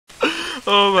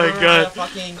Oh my god.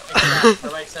 Fucking accept.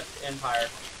 Everybody accept Empire.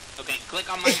 Okay,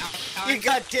 click on my icon. You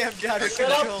goddamn out of Shut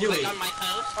up, control. Dewi. Click on my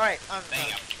post. Alright,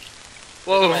 Bam.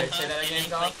 Whoa. Alright, say that And again, then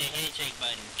Doc. click the handshake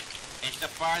button. It's the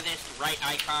farthest right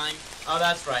icon. Oh,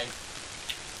 that's right.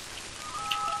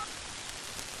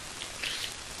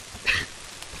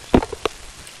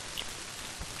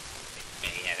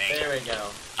 Okay, yeah, there you There go. we go.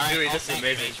 Alright, Dewi, all this is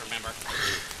amazing. activates, remember.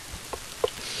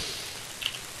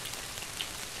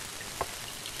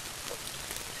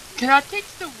 Can I take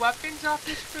the weapons off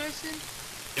this person?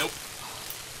 Nope.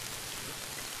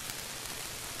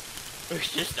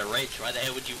 It's just a wrench. Why the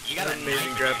hell would you? You got a Amazing knife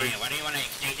in your graphics. hand. Why do you want to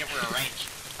exchange it for a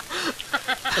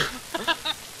wrench?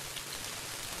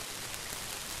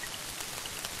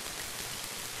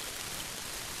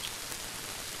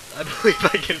 I believe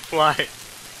I can fly.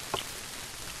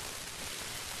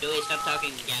 Billy, stop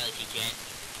talking to Galaxy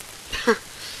Jet.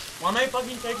 Why am I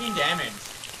fucking taking damage?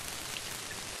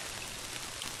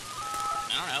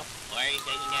 I don't know. Why are you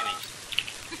taking damage?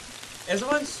 Is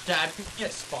someone stabbed me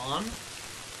at spawn?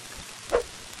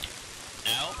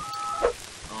 No?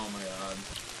 Oh my god.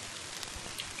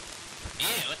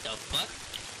 Yeah, what the fuck?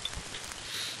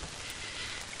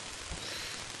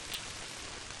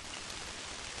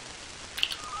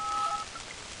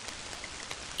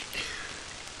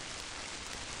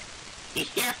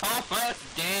 You're almost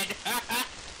dead.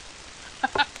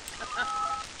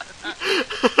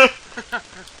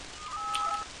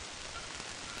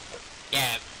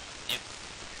 Yeah.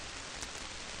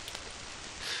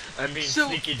 I'm being So-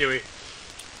 sneaky, Dewi.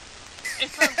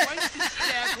 If I want to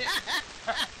stab him,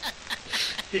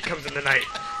 He comes in the night.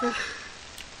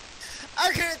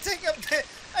 I'm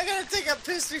gonna take a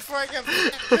piss before I can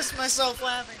piss myself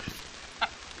laughing.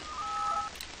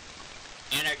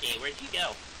 Anarchy, where'd you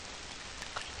go?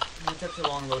 You took too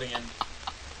long loading in.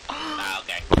 Ah,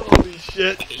 okay. Holy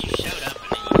shit. Okay, you showed up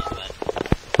and then you just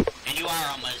left. And you are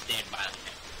almost dead.